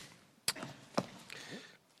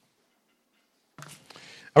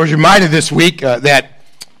I was reminded this week that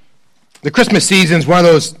the Christmas season is one of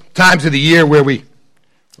those times of the year where we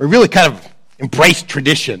really kind of embrace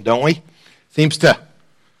tradition, don't we? Seems to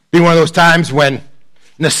be one of those times when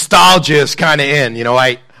nostalgia is kind of in. You know,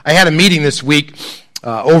 I had a meeting this week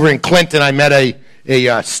over in Clinton. I met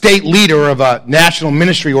a state leader of a national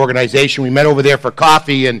ministry organization. We met over there for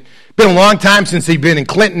coffee, and it's been a long time since he'd been in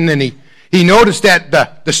Clinton, and he noticed that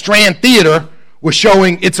the Strand Theater was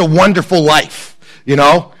showing It's a Wonderful Life, you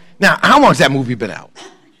know. Now, how long has that movie been out?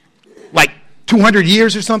 Like 200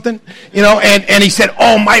 years or something? You know, and he said,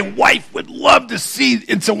 oh, my wife would love to see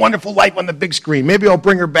It's a Wonderful Life on the big screen. Maybe I'll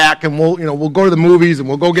bring her back, and we'll go to the movies, and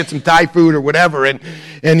we'll go get some Thai food or whatever, and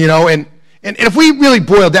if we really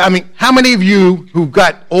boil down, I mean, how many of you who've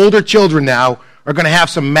got older children now are going to have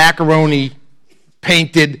some macaroni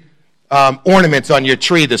painted ornaments on your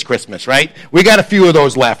tree this Christmas, right? We got a few of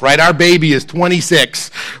those left, right? Our baby is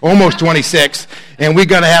 26, almost 26, and we're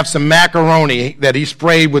going to have some macaroni that he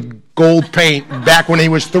sprayed with gold paint back when he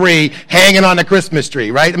was 3 hanging on the Christmas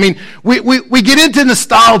tree, right? I mean, we get into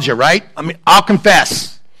nostalgia, right? I mean, I'll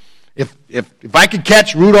confess. If I could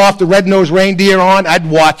catch Rudolph the Red-Nosed Reindeer on, I'd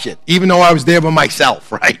watch it, even though I was there by myself,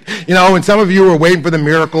 right? You know, and some of you were waiting for the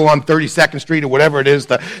miracle on 32nd Street or whatever it is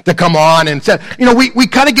to come on. And said, you know, we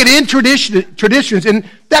kind of get in traditions, and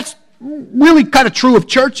that's really kind of true of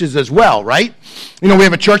churches as well, right? You know, we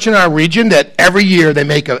have a church in our region that every year they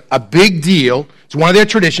make a big deal. It's one of their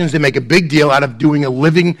traditions. They make a big deal out of doing a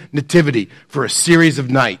living nativity for a series of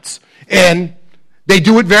nights. And they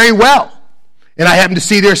do it very well. And I happened to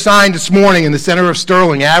see their sign this morning in the center of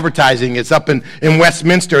Sterling advertising. It's up in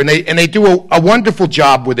Westminster, and they do a wonderful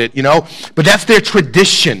job with it, you know. But that's their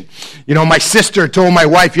tradition. You know, my sister told my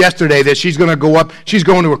wife yesterday that she's going to go up. She's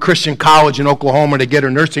going to a Christian college in Oklahoma to get her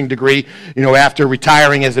nursing degree, you know, after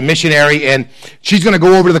retiring as a missionary. And she's going to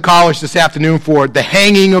go over to the college this afternoon for the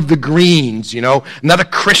hanging of the greens, you know, another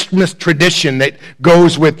Christmas tradition that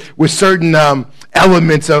goes with certain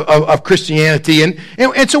elements of Christianity.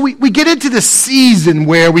 And so we get into this season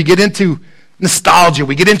where we get into nostalgia,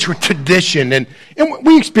 we get into tradition, and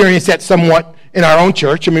we experience that somewhat in our own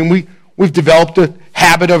church. I mean, we've developed a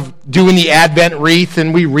habit of doing the Advent wreath,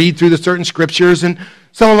 and we read through the certain scriptures, and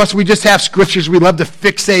some of us, we just have scriptures we love to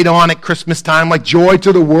fixate on at Christmas time, like joy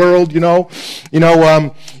to the world, and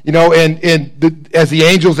as the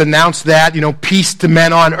angels announce that, you know, peace to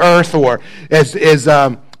men on earth, or as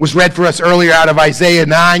was read for us earlier out of Isaiah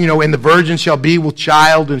 9, you know, and the virgin shall be with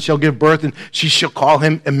child and shall give birth, and she shall call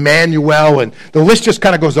him Emmanuel, and the list just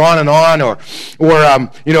kind of goes on, or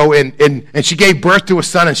and she gave birth to a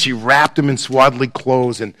son, and she wrapped him in swaddling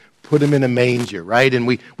clothes and put him in a manger, right? And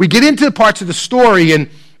we get into the parts of the story, and,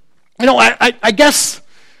 you know, I guess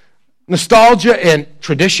nostalgia and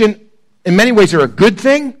tradition in many ways are a good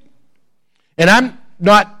thing, and I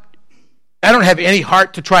don't have any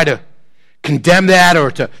heart to try to condemn that or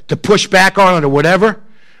to push back on it or whatever.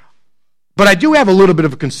 But I do have a little bit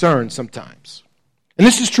of a concern sometimes. And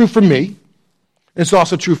this is true for me, and it's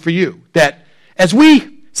also true for you, that as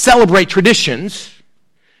we celebrate traditions,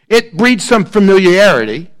 it breeds some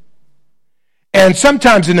familiarity. And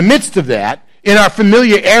sometimes in the midst of that, in our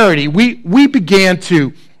familiarity, we can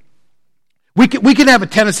have a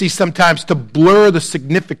tendency sometimes to blur the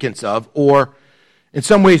significance of, or in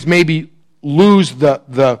some ways maybe lose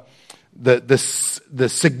the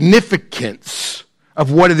significance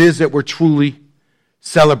of what it is that we're truly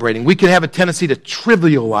celebrating. We can have a tendency to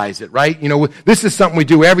trivialize it, right? You know, this is something we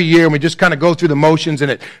do every year, and we just kind of go through the motions, and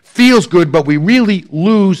it feels good, but we really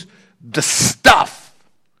lose the stuff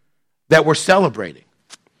that we're celebrating.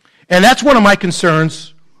 And that's one of my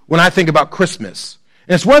concerns when I think about Christmas.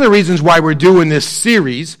 And it's one of the reasons why we're doing this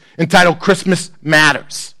series entitled Christmas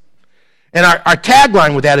Matters. And our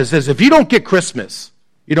tagline with that is this: if you don't get Christmas,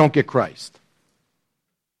 you don't get Christ.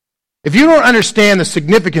 If you don't understand the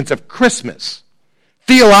significance of Christmas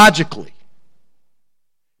theologically,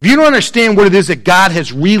 if you don't understand what it is that God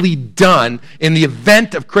has really done in the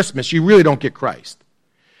event of Christmas, you really don't get Christ.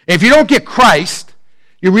 And if you don't get Christ,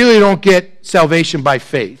 you really don't get salvation by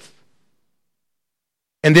faith.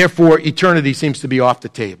 And therefore, eternity seems to be off the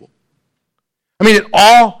table. I mean, it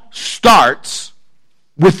all starts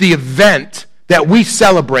with the event that we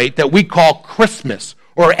celebrate, that we call Christmas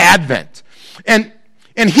or Advent. And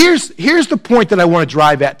here's the point that I want to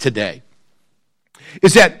drive at today,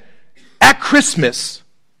 is that at Christmas,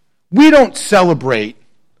 we don't celebrate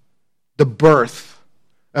the birth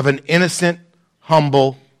of an innocent,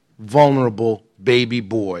 humble, vulnerable baby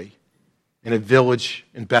boy in a village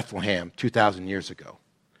in Bethlehem 2,000 years ago.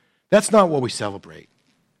 That's not what we celebrate.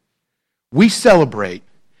 We celebrate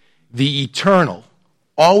the eternal,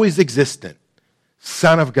 always existent,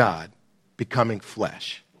 Son of God becoming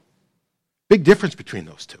flesh. Big difference between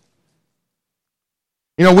those two.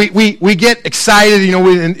 You know, we get excited, you know,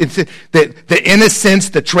 the innocence,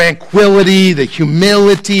 the tranquility, the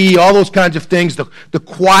humility, all those kinds of things, the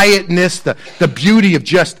quietness, the beauty of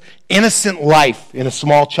just innocent life in a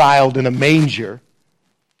small child in a manger,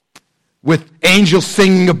 with angels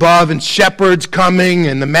singing above and shepherds coming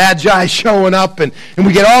and the magi showing up, and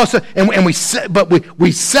we get all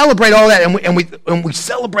we celebrate all that, and we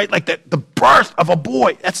celebrate like the birth of a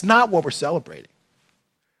boy. That's not what we're celebrating.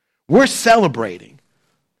 We're celebrating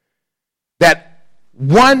that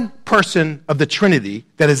one person of the Trinity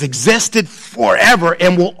that has existed forever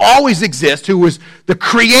and will always exist, who is the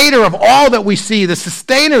creator of all that we see, the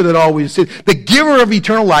sustainer that all we see, the giver of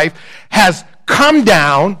eternal life, has come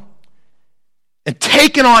down and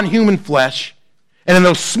taken on human flesh, and in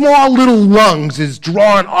those small little lungs is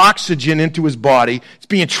drawing oxygen into his body. It's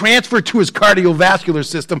being transferred to his cardiovascular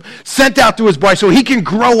system, sent out to his body so he can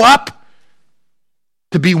grow up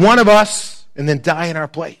to be one of us and then die in our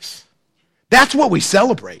place. That's what we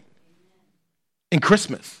celebrate in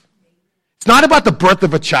Christmas. It's not about the birth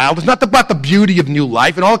of a child. It's not about the beauty of new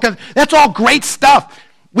life and all that. That's all great stuff.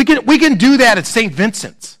 We can do that at St.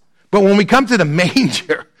 Vincent's. But when we come to the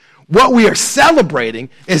manger, what we are celebrating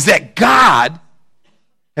is that God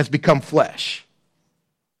has become flesh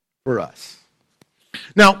for us.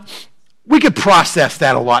 Now, we could process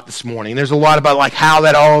that a lot this morning. There's a lot about like how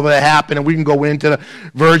that all of that happened, and we can go into the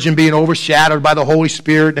Virgin being overshadowed by the Holy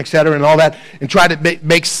Spirit, et cetera, and all that, and try to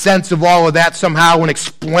make sense of all of that somehow and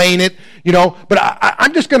explain it, you know. But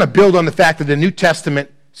I'm just going to build on the fact that the New Testament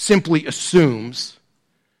simply assumes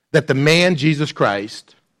that the man, Jesus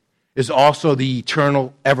Christ, is also the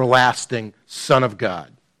eternal, everlasting Son of God.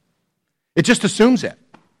 It just assumes that.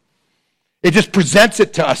 It just presents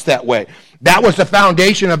it to us that way. That was the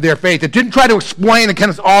foundation of their faith. It didn't try to explain and kind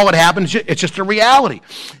of all that happened. It's just a reality.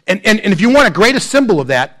 And if you want a greatest symbol of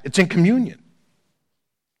that, it's in communion.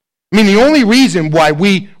 I mean, the only reason why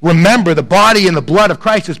we remember the body and the blood of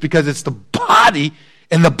Christ is because it's the body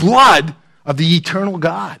and the blood of the eternal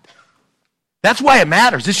God. That's why it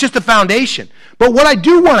matters. It's just the foundation. But what I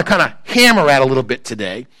do want to kind of hammer at a little bit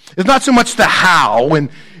today is not so much the how and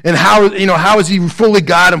how, you know, how is he fully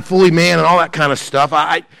God and fully man and all that kind of stuff.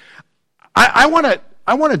 I want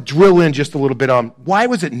to drill in just a little bit on why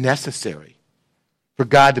was it necessary for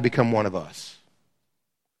God to become one of us?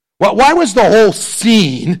 Well, why was the whole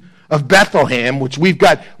scene of Bethlehem, which we've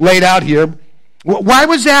got laid out here, why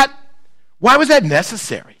was that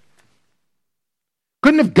necessary?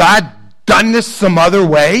 Couldn't have God done this some other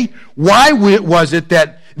way? Why was it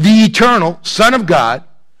that the eternal Son of God,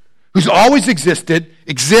 who's always existed,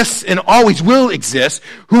 exists and always will exist,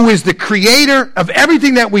 who is the creator of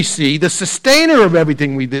everything that we see, the sustainer of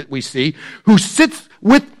everything we see, who sits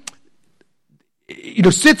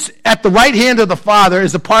at the right hand of the Father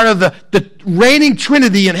as a part of the reigning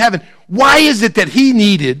Trinity in heaven, why is it that he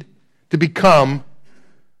needed to become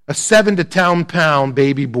a 7 to 10 pound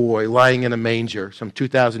baby boy lying in a manger some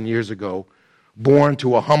 2,000 years ago, born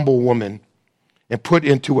to a humble woman and put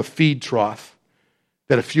into a feed trough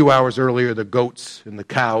that a few hours earlier the goats and the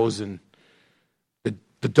cows and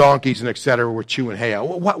the donkeys and et cetera were chewing hay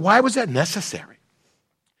out? Why was that necessary?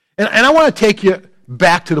 And I want to take you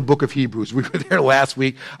back to the book of Hebrews. We were there last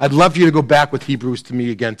week. I'd love for you to go back with Hebrews to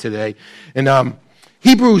me again today. And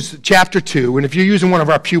Hebrews chapter 2, and if you're using one of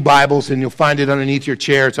our pew Bibles, and you'll find it underneath your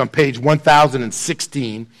chair, it's on page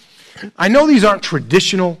 1016. I know these aren't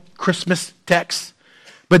traditional Christmas texts,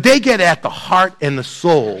 but they get at the heart and the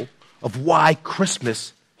soul of why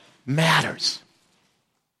Christmas matters.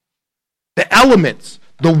 The elements,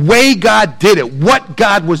 the way God did it, what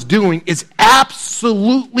God was doing is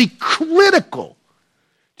absolutely critical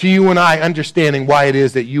to you and I understanding why it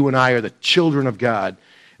is that you and I are the children of God,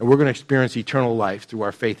 and we're going to experience eternal life through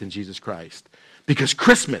our faith in Jesus Christ. Because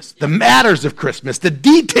Christmas, the matters of Christmas, the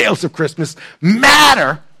details of Christmas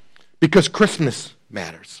matter because Christmas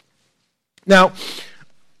matters. Now,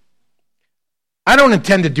 I don't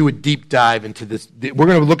intend to do a deep dive into this. We're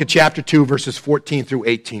going to look at chapter 2, verses 14 through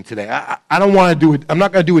 18 today. I don't want to do it. I'm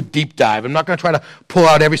not going to do a deep dive. I'm not going to try to pull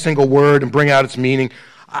out every single word and bring out its meaning.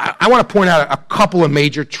 I want to point out a couple of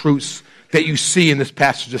major truths that you see in this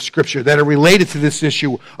passage of Scripture that are related to this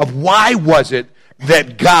issue of why was it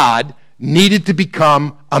that God needed to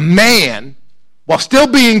become a man while still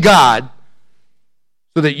being God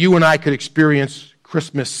so that you and I could experience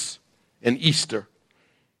Christmas and Easter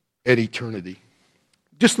and eternity.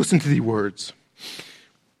 Just listen to the words.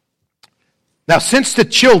 Now, since the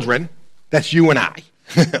children, that's you and I,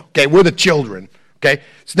 okay, we're the children, okay?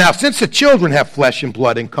 So now, since the children have flesh and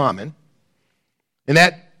blood in common, And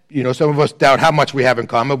that, some of us doubt how much we have in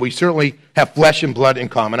common. We certainly have flesh and blood in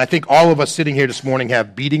common. I think all of us sitting here this morning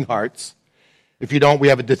have beating hearts. If you don't, we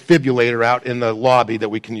have a defibrillator out in the lobby that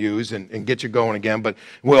we can use and get you going again. But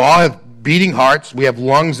we all have beating hearts. We have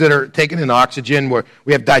lungs that are taking in oxygen.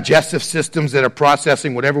 We have digestive systems that are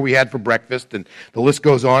processing whatever we had for breakfast. And the list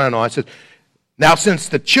goes on and on. It says, now, since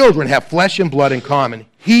the children have flesh and blood in common,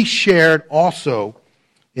 he shared also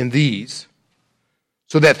in these,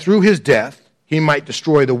 so that through his death he might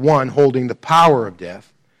destroy the one holding the power of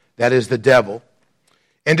death, that is the devil,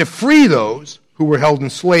 and to free those who were held in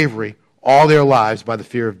slavery all their lives by the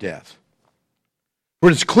fear of death. For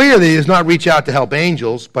it is clear that he does not reach out to help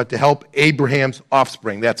angels, but to help Abraham's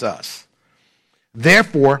offspring, that's us.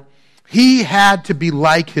 Therefore, he had to be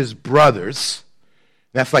like his brothers.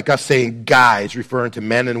 That's like us saying guys, referring to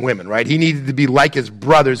men and women, right? He needed to be like his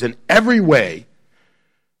brothers in every way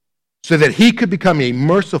so that he could become a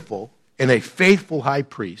merciful and a faithful high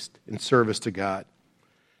priest in service to God,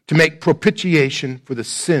 to make propitiation for the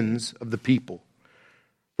sins of the people.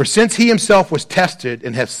 For since he himself was tested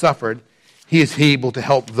and has suffered, he is able to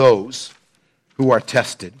help those who are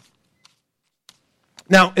tested.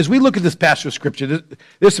 Now, as we look at this passage of Scripture,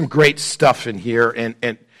 there's some great stuff in here,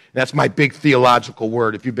 and that's my big theological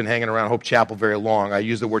word. If you've been hanging around Hope Chapel very long, I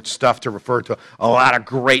use the word stuff to refer to a lot of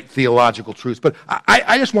great theological truths. But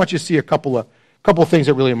I just want you to see a couple of things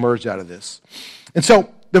that really emerged out of this. And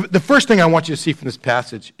so the first thing I want you to see from this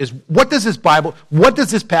passage is what does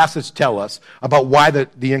this passage tell us about why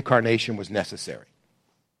the incarnation was necessary?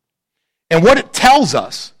 And what it tells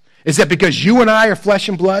us is that because you and I are flesh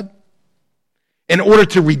and blood, in order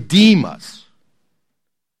to redeem us,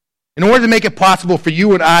 in order to make it possible for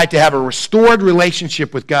you and I to have a restored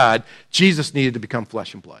relationship with God, Jesus needed to become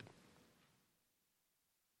flesh and blood.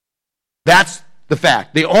 That's the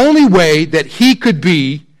fact. The only way that he could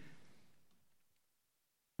be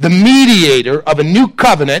the mediator of a new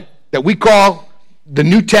covenant that we call the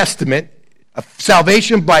New Testament, of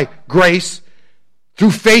salvation by grace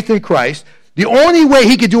through faith in Christ, the only way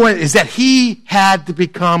he could do it is that he had to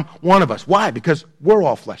become one of us. Why? Because we're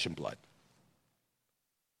all flesh and blood.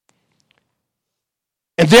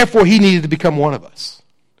 And therefore, he needed to become one of us.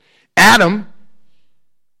 Adam,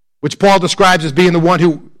 which Paul describes as being the one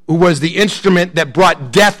who was the instrument that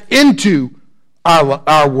brought death into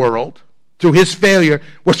our world through his failure,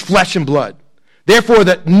 was flesh and blood. Therefore,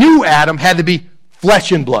 the new Adam had to be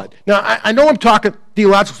flesh and blood. Now, I know I'm talking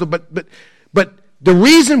theological, but the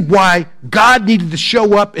reason why God needed to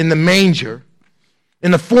show up in the manger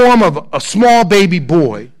in the form of a small baby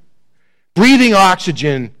boy, breathing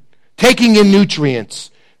oxygen, taking in nutrients,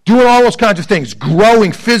 doing all those kinds of things,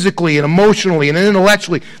 growing physically and emotionally and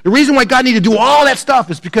intellectually. The reason why God needed to do all that stuff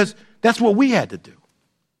is because that's what we had to do.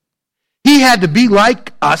 He had to be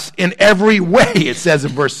like us in every way, it says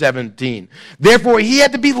in verse 17. Therefore, he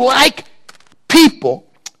had to be like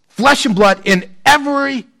people, flesh and blood, in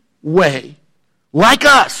every way, like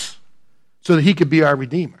us, so that he could be our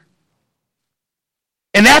Redeemer.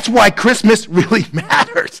 And that's why Christmas really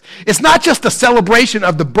matters. It's not just a celebration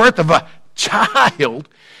of the birth of a child.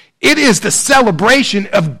 It is the celebration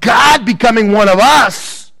of God becoming one of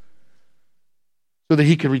us so that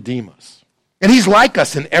he can redeem us. And he's like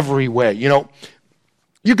us in every way.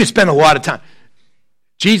 You could spend a lot of time.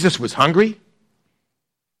 Jesus was hungry.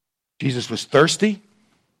 Jesus was thirsty.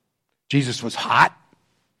 Jesus was hot.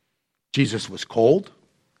 Jesus was cold.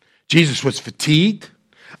 Jesus was fatigued.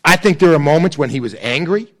 I think there are moments when he was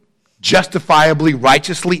angry, justifiably,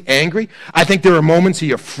 righteously angry. I think there are moments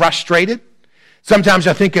he was frustrated. Sometimes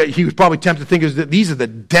I think he was probably tempted to think that these are the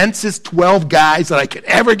densest 12 guys that I could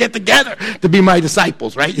ever get together to be my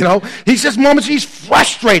disciples, right? He's just moments he's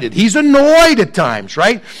frustrated. He's annoyed at times,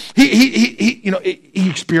 right? He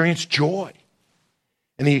experienced joy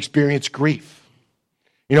and he experienced grief.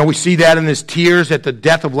 We see that in his tears at the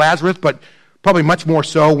death of Lazarus, but probably much more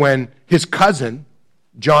so when his cousin,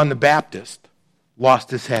 John the Baptist, lost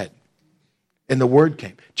his head and the word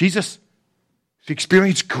came. Jesus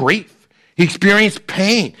experienced grief. He experienced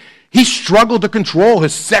pain. He struggled to control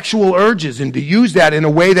his sexual urges and to use that in a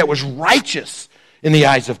way that was righteous in the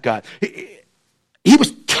eyes of God. He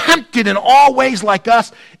was tempted in all ways like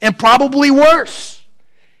us and probably worse.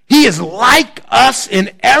 He is like us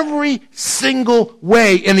in every single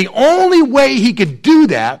way. And the only way he could do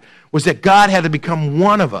that was that God had to become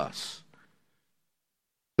one of us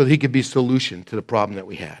so that he could be a solution to the problem that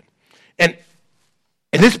we had. And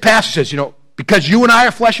this passage says, because you and I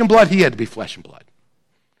are flesh and blood, he had to be flesh and blood.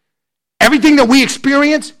 Everything that we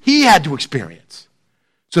experience, he had to experience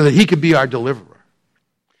so that he could be our deliverer.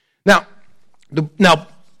 Now, the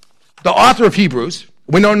author of Hebrews,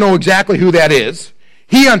 we don't know exactly who that is.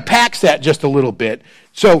 he unpacks that just a little bit.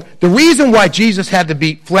 So the reason why Jesus had to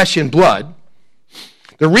be flesh and blood,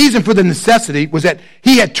 the reason for the necessity was that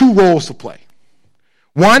he had two roles to play.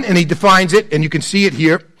 One, and he defines it, and you can see it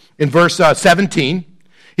here in verse 17.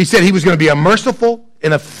 He said he was going to be a merciful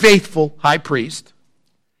and a faithful high priest.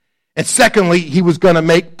 And secondly, he was going to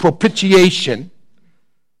make propitiation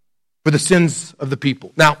for the sins of the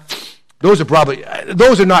people. Now, those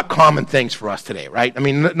are not common things for us today, right? I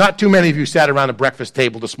mean, not too many of you sat around a breakfast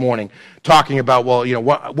table this morning talking about, well, you know,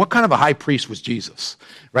 what kind of a high priest was Jesus,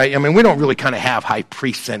 right? I mean, we don't really kind of have high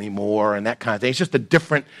priests anymore and that kind of thing. It's just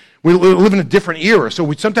we live in a different era,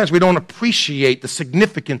 so sometimes we don't appreciate the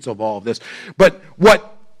significance of all of this. But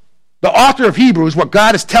what the author of Hebrews, what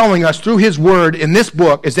God is telling us through his word in this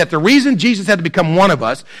book, is that the reason Jesus had to become one of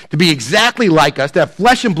us, to be exactly like us, to have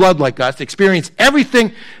flesh and blood like us, to experience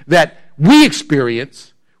everything that we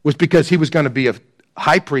experience, was because he was going to be a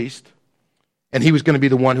high priest, and he was going to be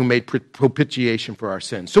the one who made propitiation for our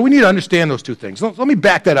sins. So we need to understand those two things. Let me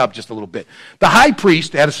back that up just a little bit. The high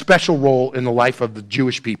priest had a special role in the life of the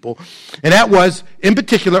Jewish people, and that was, in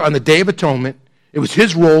particular, on the Day of Atonement, it was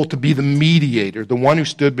his role to be the mediator, the one who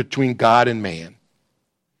stood between God and man.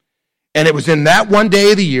 And it was in that one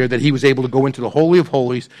day of the year that he was able to go into the Holy of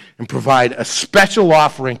Holies and provide a special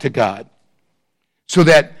offering to God, so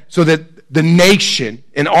that the nation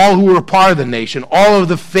and all who were a part of the nation, all of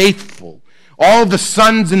the faithful, all of the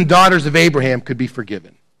sons and daughters of Abraham could be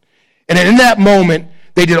forgiven. And in that moment,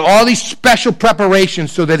 they did all these special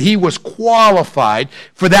preparations so that he was qualified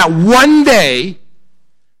for that one day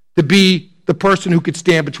to be the person who could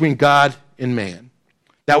stand between God and man.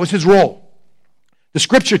 That was his role. The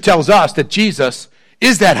scripture tells us that Jesus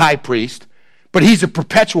is that high priest, but he's a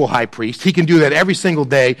perpetual high priest. He can do that every single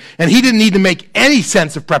day, and he didn't need to make any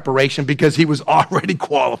sense of preparation because he was already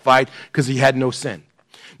qualified because he had no sin.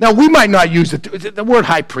 Now, we might not use the word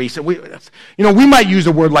high priest. We might use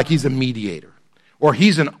a word like he's a mediator, or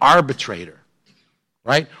he's an arbitrator,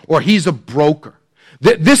 right? Or he's a broker.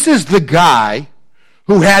 This is the guy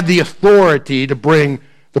who had the authority to bring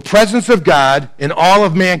the presence of God and all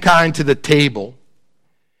of mankind to the table,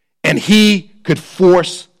 and he could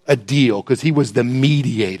force a deal because he was the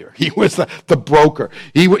mediator. He was the broker.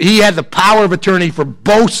 He had the power of attorney for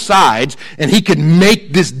both sides, and he could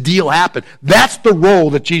make this deal happen. That's the role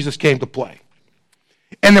that Jesus came to play.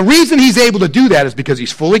 And the reason he's able to do that is because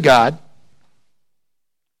he's fully God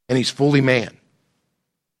and he's fully man.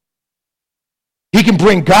 He can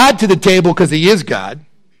bring God to the table because he is God,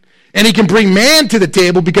 and he can bring man to the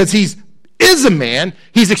table because he is a man.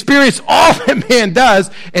 He's experienced all that man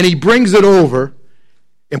does, and he brings it over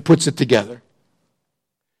and puts it together.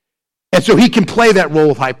 And so he can play that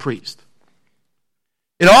role of high priest.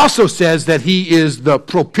 It also says that he is the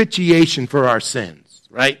propitiation for our sins,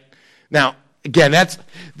 right? Now, again, that's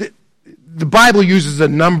the Bible uses a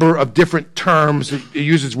number of different terms. It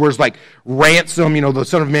uses words like ransom. You know, the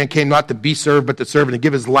Son of Man came not to be served, but to serve and to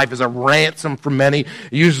give his life as a ransom for many.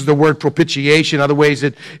 It uses the word propitiation. In other ways,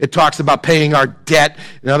 it talks about paying our debt.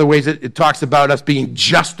 In other ways, it talks about us being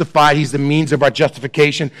justified. He's the means of our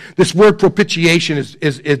justification. This word propitiation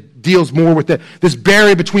it deals more with this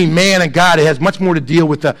barrier between man and God. It has much more to deal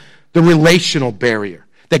with the relational barrier.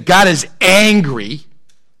 That God is angry,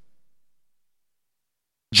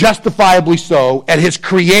 justifiably so, at his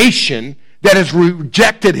creation that has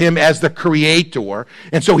rejected him as the creator.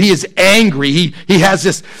 And so he is angry. He has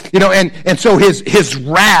this, and so his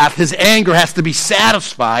wrath, his anger has to be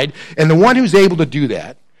satisfied. And the one who's able to do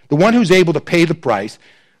that, the one who's able to pay the price,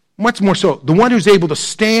 much more so, the one who's able to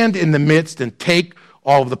stand in the midst and take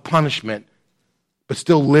all of the punishment, but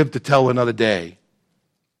still live to tell another day,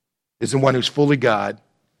 is the one who's fully God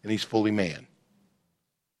and he's fully man.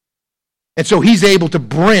 And so he's able to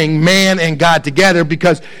bring man and God together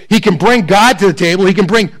because he can bring God to the table, he can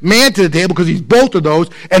bring man to the table because he's both of those,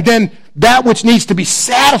 and then that which needs to be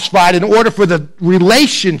satisfied in order for the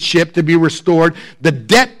relationship to be restored, the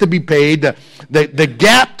debt to be paid, the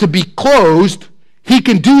gap to be closed, he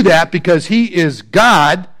can do that because he is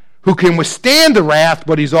God who can withstand the wrath,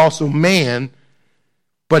 but he's also man,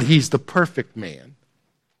 but he's the perfect man.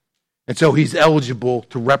 And so he's eligible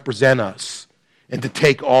to represent us and to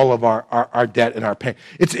take all of our debt and our pain.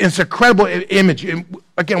 It's an incredible image. And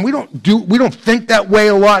again, we don't think that way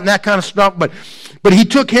a lot and that kind of stuff, but he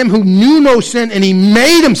took him who knew no sin and he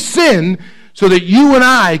made him sin so that you and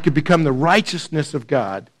I could become the righteousness of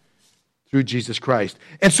God through Jesus Christ.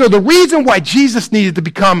 And so the reason why Jesus needed to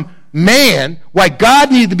become man, why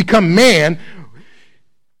God needed to become man,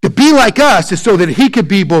 to be like us, is so that he could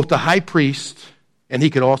be both the high priest and he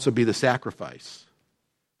could also be the sacrifice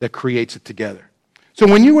that creates it together. So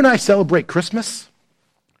when you and I celebrate Christmas,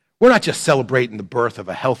 We're not just celebrating the birth of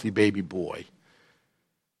a healthy baby boy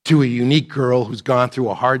to a unique girl who's gone through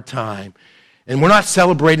a hard time. And we're not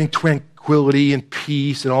celebrating tranquility and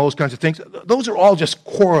peace and all those kinds of things. Those are all just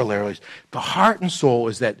corollaries. The heart and soul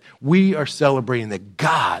is that we are celebrating that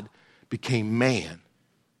God became man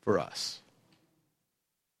for us.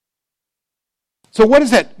 So what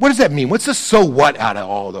does that mean? What's the so what out of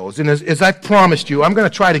all those? And as I've promised you, I'm going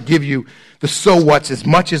to try to give you the so what's as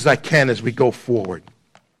much as I can as we go forward.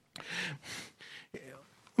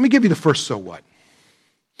 Let me give you the first so what.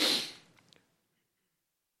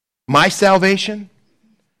 My salvation,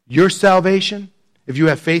 your salvation, if you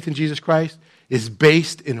have faith in Jesus Christ, is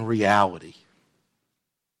based in reality.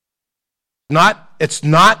 It's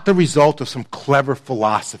not the result of some clever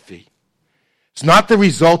philosophy. It's not the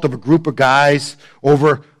result of a group of guys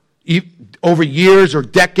over years or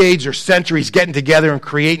decades or centuries getting together and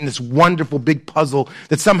creating this wonderful big puzzle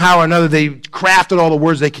that somehow or another they crafted all the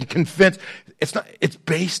words they can convince. It's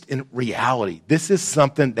based in reality. This is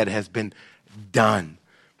something that has been done.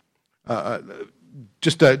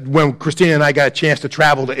 When Christina and I got a chance to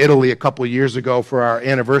travel to Italy a couple of years ago for our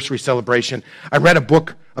anniversary celebration, I read a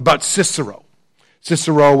book about Cicero.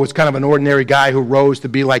 Cicero was kind of an ordinary guy who rose to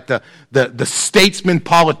be like the statesman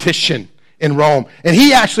politician in Rome. And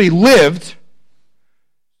he actually lived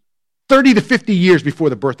 30 to 50 years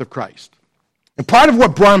before the birth of Christ. And part of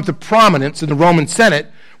what brought him to prominence in the Roman Senate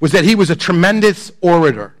was that he was a tremendous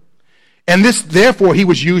orator. And therefore, he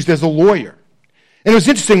was used as a lawyer. And it was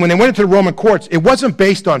interesting, when they went into the Roman courts, it wasn't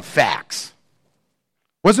based on facts.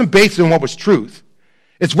 It wasn't based on what was truth.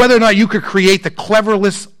 It's whether or not you could create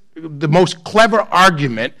the most clever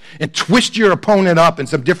argument and twist your opponent up in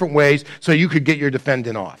some different ways so you could get your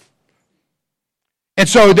defendant off. And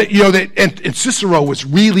so, and Cicero was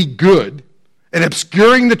really good at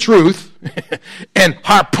obscuring the truth and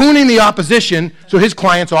harpooning the opposition so his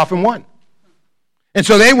clients often won. And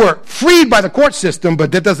so they were freed by the court system,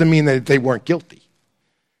 but that doesn't mean that they weren't guilty.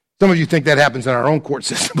 Some of you think that happens in our own court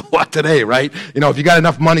system a lot today, right? If you got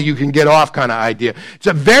enough money, you can get off kind of idea. It's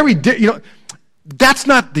a very, that's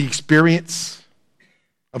not the experience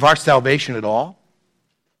of our salvation at all.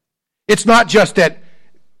 It's not just that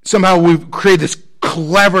somehow we've created this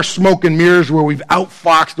clever smoke and mirrors where we've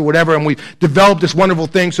outfoxed or whatever, and we've developed this wonderful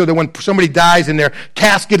thing so that when somebody dies and their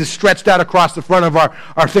casket is stretched out across the front of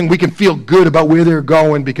our thing, we can feel good about where they're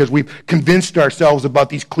going because we've convinced ourselves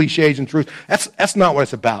about these cliches and truth. That's not what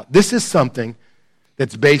it's about. This is something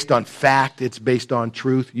that's based on fact. It's based on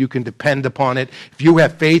truth. You can depend upon it. If you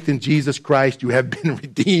have faith in Jesus Christ, you have been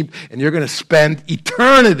redeemed, and you're going to spend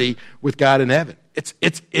eternity with God in heaven.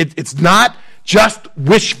 It's not just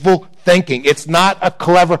wishful thinking. It's not a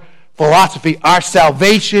clever philosophy. Our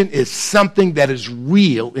salvation is something that is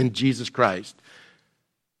real in Jesus Christ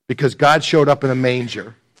because God showed up in a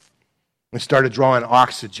manger and started drawing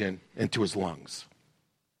oxygen into his lungs.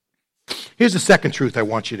 Here's the second truth I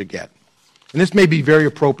want you to get. And this may be very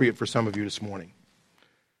appropriate for some of you this morning.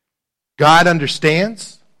 God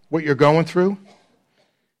understands what you're going through,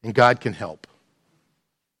 and God can help.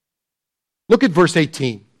 Look at verse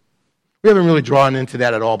 18. We haven't really drawn into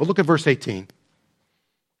that at all, but look at verse 18.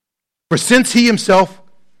 For since he himself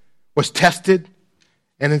was tested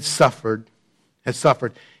and has suffered,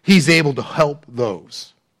 he's able to help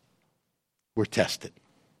those who are tested.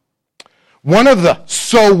 One of the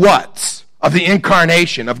so whats of the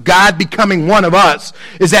incarnation, of God becoming one of us,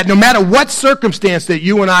 is that no matter what circumstance that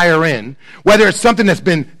you and I are in, whether it's something that's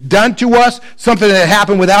been done to us, something that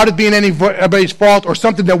happened without it being anybody's fault, or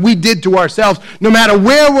something that we did to ourselves, no matter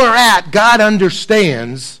where we're at, God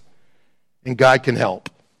understands and God can help.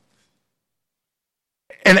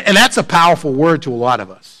 And that's a powerful word to a lot of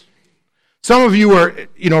us. Some of you are,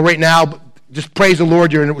 right now, just praise the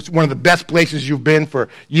Lord, you're in one of the best places you've been for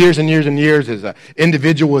years and years and years as an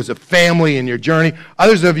individual, as a family in your journey.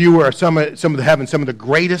 Others of you are having some of the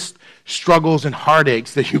greatest struggles and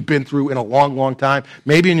heartaches that you've been through in a long, long time,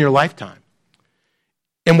 maybe in your lifetime.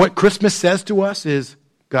 And what Christmas says to us is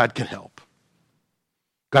God can help.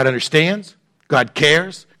 God understands, God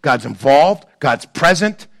cares, God's involved, God's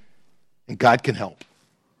present, and God can help.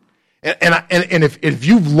 And if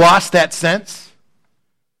you've lost that sense,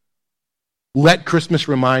 let Christmas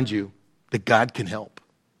remind you that God can help.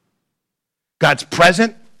 God's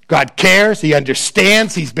present. God cares. He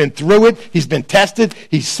understands. He's been through it. He's been tested.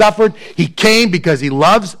 He's suffered. He came because he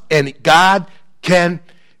loves, and God can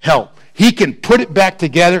help. He can put it back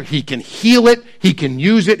together. He can heal it. He can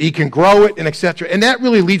use it. He can grow it, and etc. And that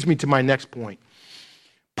really leads me to my next point.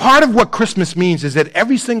 Part of what Christmas means is that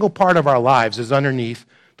every single part of our lives is underneath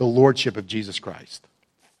the lordship of Jesus Christ.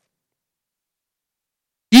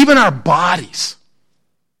 Even our bodies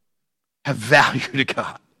have value to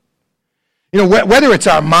God. You know, whether it's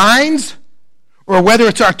our minds or whether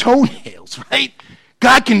it's our toenails, right?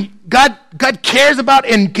 God cares about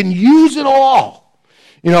and can use it all.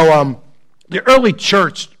 You know, the early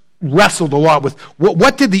church wrestled a lot with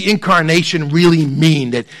what did the incarnation really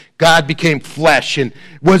mean, that God became flesh, and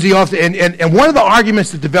was he also, and one of the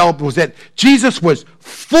arguments that developed was that Jesus was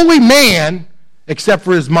fully man except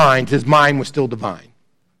for his mind. His mind was still divine.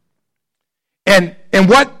 And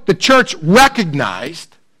what the church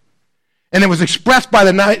recognized, and it was expressed by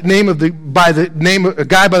a guy by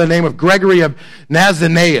the name of Gregory of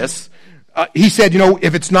Nazianzus, he said, you know,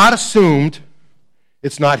 if it's not assumed,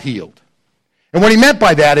 it's not healed. And what he meant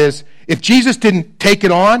by that is, if Jesus didn't take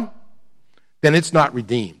it on, then it's not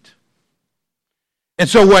redeemed. And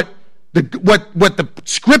so what the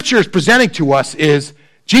Scripture is presenting to us is,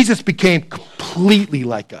 Jesus became completely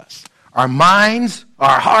like us. Our minds,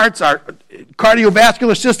 our hearts, our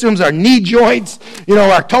cardiovascular systems, our knee joints, you know,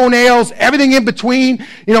 our toenails, everything in between,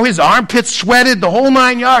 you know, his armpits sweated, the whole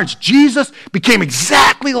 9 yards. Jesus became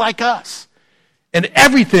exactly like us. And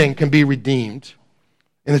everything can be redeemed.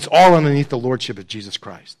 And it's all underneath the lordship of Jesus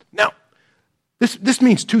Christ. Now, this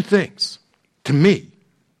means two things to me.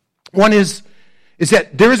 One is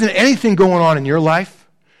that there isn't anything going on in your life,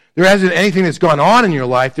 there isn't anything that's gone on in your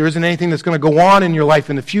life, there isn't anything that's going to go on in your life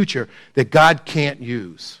in the future that God can't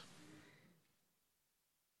use.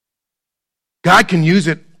 God can use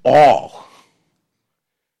it all.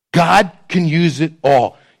 God can use it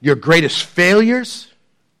all. Your greatest failures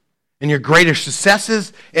and your greatest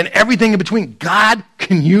successes and everything in between, God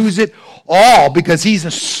can use it all because he's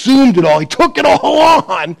assumed it all. He took it all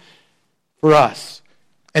on for us.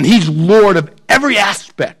 And he's Lord of every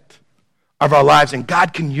aspect of our lives, and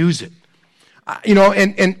God can use it. You know,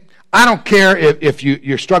 and I don't care if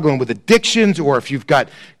you're struggling with addictions or if you've got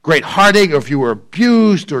great heartache or if you were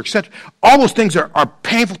abused or etc. All those things are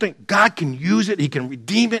painful things. God can use it. He can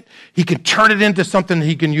redeem it. He can turn it into something that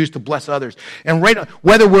he can use to bless others. And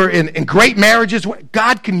whether we're in great marriages,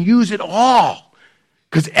 God can use it all.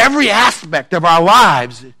 Because every aspect of our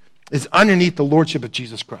lives is underneath the lordship of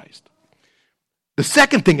Jesus Christ. The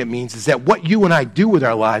second thing it means is that what you and I do with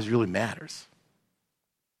our lives really matters.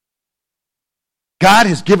 God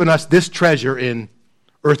has given us this treasure in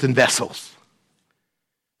earthen vessels.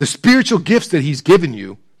 The spiritual gifts that he's given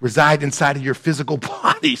you reside inside of your physical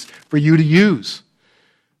bodies for you to use.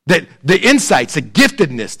 The insights, the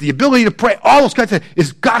giftedness, the ability to pray, all those kinds of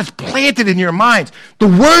things, God has planted in your minds. The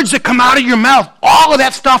words that come out of your mouth, all of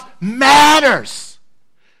that stuff matters.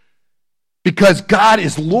 Because God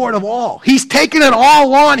is Lord of all. He's taken it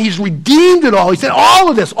all on. He's redeemed it all. He said, all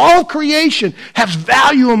of this, all of creation has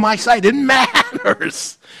value in my sight. It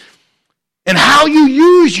matters. And how you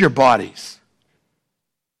use your bodies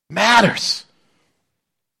matters.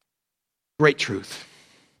 Great truth.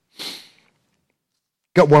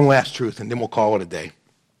 Got one last truth, and then we'll call it a day.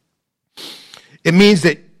 It means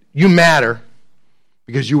that you matter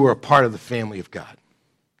because you are a part of the family of God.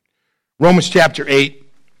 Romans chapter 8.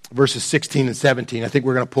 Verses 16 and 17. I think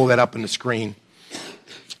we're going to pull that up on the screen.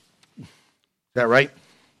 Is that right?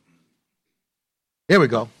 Here we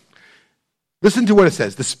go. Listen to what it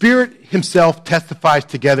says. The Spirit himself testifies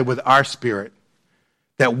together with our spirit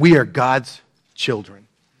that we are God's children.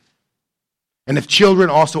 And if children,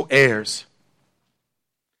 also heirs.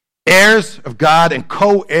 Heirs of God and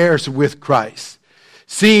co-heirs with Christ.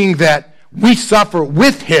 Seeing that we suffer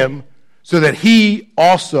with him so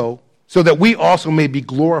that we also may be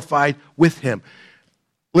glorified with him.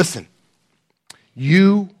 Listen,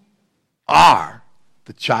 you are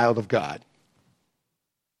the child of God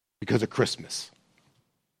because of Christmas.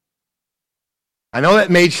 I know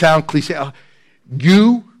that may sound cliche.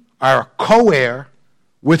 You are a co-heir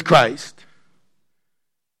with Christ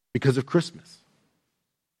because of Christmas.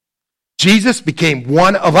 Jesus became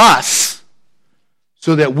one of us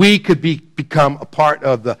so that we could become a part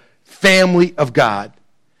of the family of God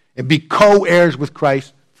and be co-heirs with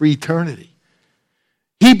Christ for eternity.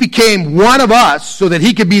 He became one of us so that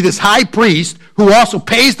he could be this high priest who also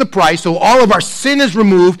pays the price, so all of our sin is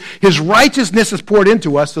removed, his righteousness is poured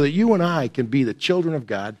into us so that you and I can be the children of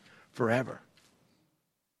God forever.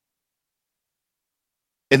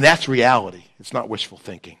 And that's reality. It's not wishful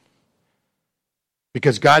thinking.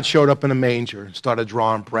 Because God showed up in a manger and started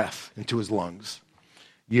drawing breath into his lungs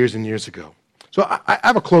years and years ago. So I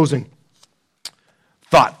have a closing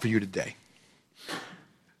thought for you today.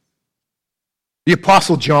 The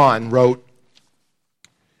Apostle John wrote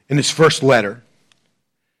in his first letter,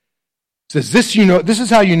 says, this is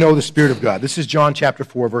how you know the Spirit of God. This is John chapter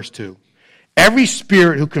 4, verse 2. Every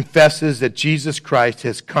spirit who confesses that Jesus Christ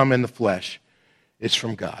has come in the flesh is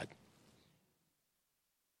from God.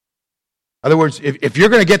 In other words, if you're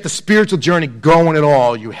going to get the spiritual journey going at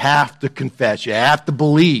all, you have to confess. You have to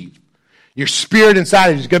believe. Your spirit inside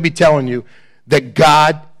of you is going to be telling you that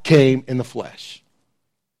God came in the flesh.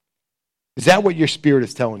 Is that what your spirit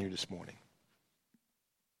is telling you this morning?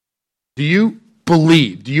 Do you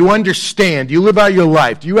believe? Do you understand? Do you live out your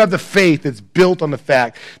life? Do you have the faith that's built on the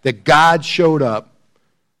fact that God showed up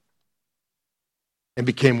and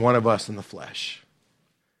became one of us in the flesh?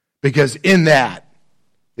 Because in that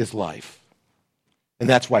is life. And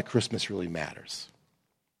that's why Christmas really matters.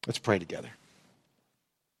 Let's pray together.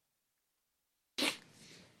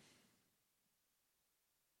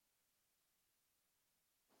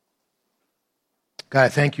 God, I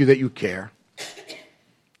thank you that you care.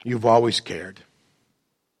 You've always cared.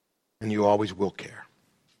 And you always will care.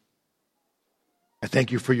 I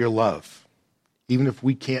thank you for your love. Even if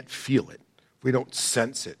we can't feel it, if we don't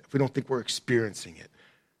sense it, if we don't think we're experiencing it,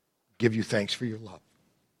 give you thanks for your love.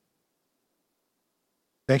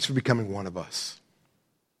 Thanks for becoming one of us.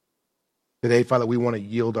 Today, Father, we want to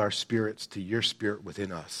yield our spirits to your spirit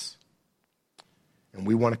within us. And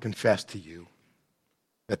we want to confess to you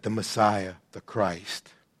that the Messiah, the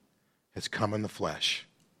Christ, has come in the flesh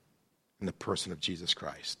in the person of Jesus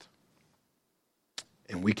Christ.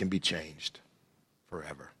 And we can be changed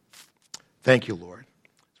forever. Thank you, Lord.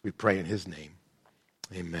 As we pray in his name.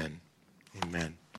 Amen. Amen.